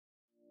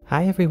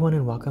Hi everyone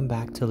and welcome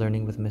back to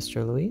Learning with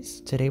Mr. Luis.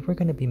 Today we're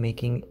going to be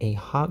making a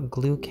hot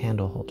glue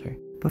candle holder.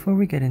 Before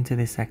we get into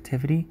this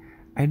activity,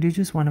 I do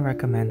just want to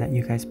recommend that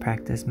you guys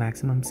practice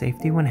maximum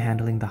safety when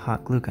handling the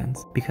hot glue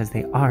guns because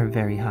they are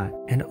very hot.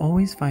 And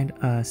always find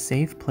a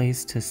safe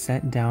place to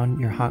set down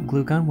your hot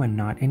glue gun when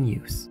not in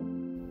use.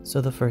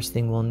 So the first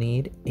thing we'll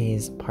need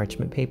is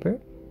parchment paper,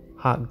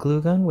 hot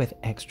glue gun with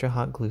extra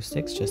hot glue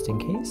sticks just in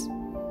case,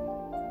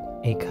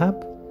 a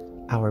cup,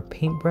 our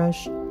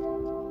paintbrush,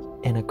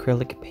 an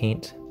acrylic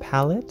paint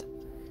palette,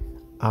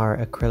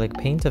 our acrylic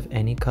paint of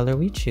any color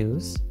we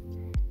choose,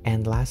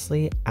 and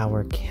lastly,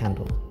 our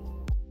candle.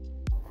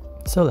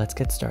 So let's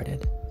get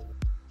started.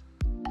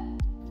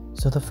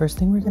 So the first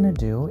thing we're going to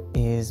do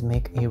is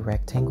make a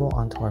rectangle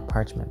onto our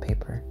parchment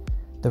paper.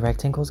 The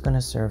rectangle is going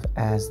to serve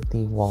as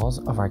the walls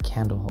of our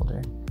candle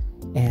holder.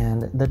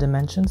 And the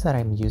dimensions that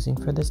I'm using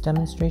for this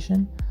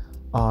demonstration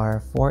are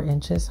 4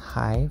 inches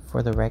high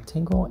for the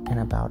rectangle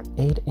and about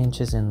 8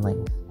 inches in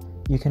length.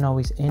 You can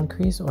always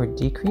increase or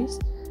decrease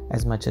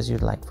as much as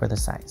you'd like for the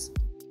size.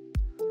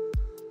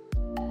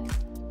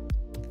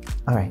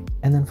 Alright,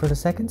 and then for the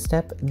second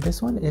step,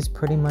 this one is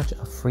pretty much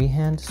a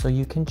freehand, so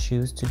you can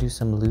choose to do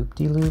some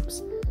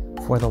loop-de-loops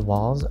for the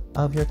walls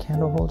of your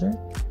candle holder.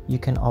 You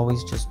can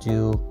always just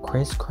do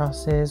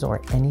crisscrosses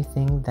or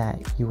anything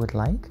that you would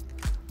like.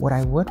 What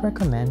I would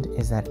recommend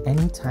is that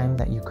any time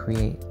that you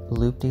create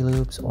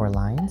loop-de-loops or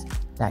lines,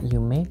 that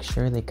you make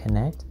sure they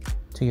connect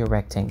to your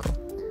rectangle.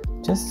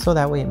 Just so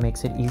that way it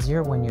makes it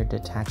easier when you're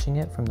detaching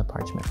it from the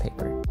parchment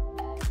paper.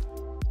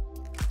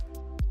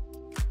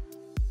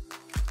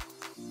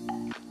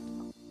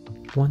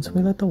 Once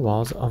we let the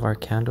walls of our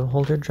candle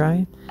holder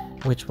dry,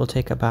 which will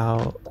take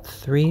about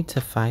 3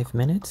 to 5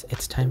 minutes,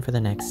 it's time for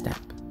the next step.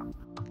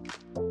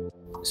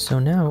 So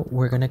now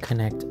we're going to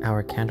connect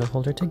our candle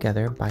holder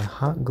together by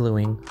hot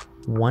gluing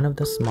one of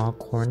the small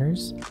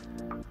corners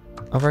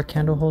of our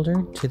candle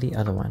holder to the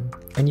other one.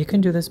 And you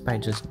can do this by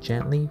just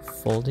gently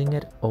folding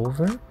it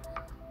over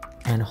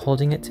and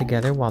holding it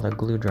together while the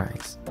glue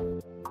dries.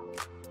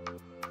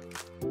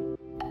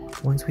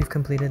 Once we've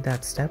completed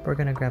that step, we're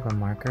going to grab a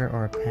marker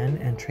or a pen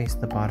and trace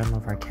the bottom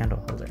of our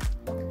candle holder.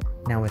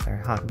 Now with our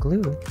hot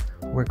glue,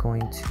 we're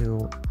going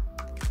to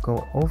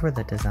go over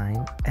the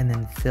design and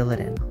then fill it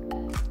in.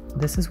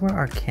 This is where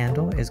our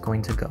candle is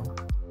going to go.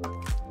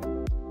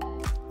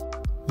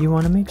 You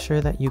want to make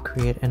sure that you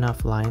create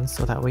enough lines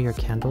so that way your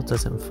candle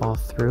doesn't fall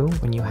through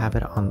when you have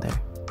it on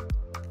there.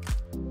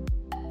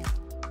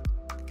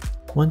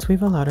 Once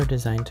we've allowed our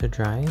design to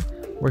dry,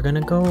 we're going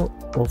to go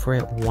over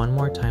it one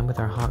more time with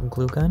our hot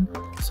glue gun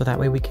so that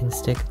way we can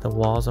stick the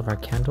walls of our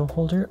candle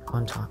holder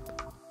on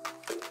top.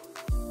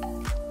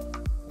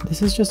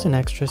 This is just an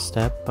extra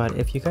step, but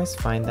if you guys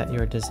find that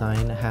your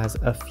design has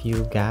a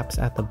few gaps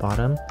at the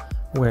bottom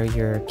where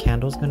your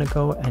candle's going to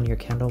go and your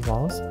candle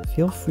walls,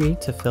 feel free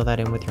to fill that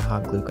in with your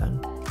hot glue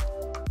gun.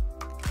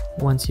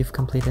 Once you've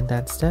completed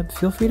that step,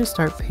 feel free to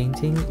start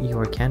painting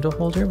your candle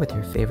holder with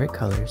your favorite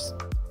colors.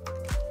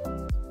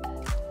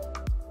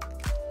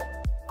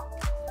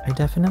 I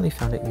definitely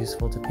found it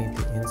useful to paint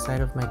the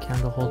inside of my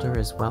candle holder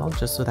as well,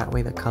 just so that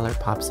way the color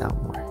pops out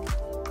more.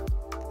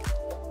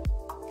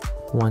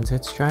 Once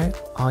it's dry,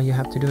 all you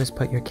have to do is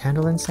put your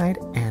candle inside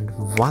and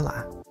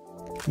voila!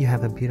 You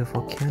have a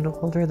beautiful candle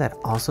holder that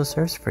also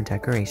serves for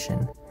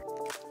decoration.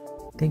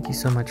 Thank you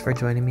so much for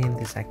joining me in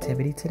this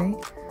activity today.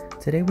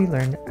 Today we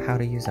learned how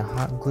to use a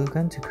hot glue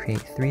gun to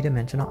create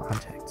 3-dimensional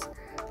objects.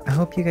 I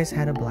hope you guys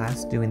had a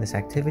blast doing this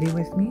activity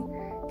with me,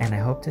 and I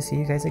hope to see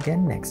you guys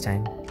again next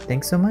time.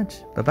 Thanks so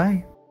much.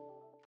 Bye-bye.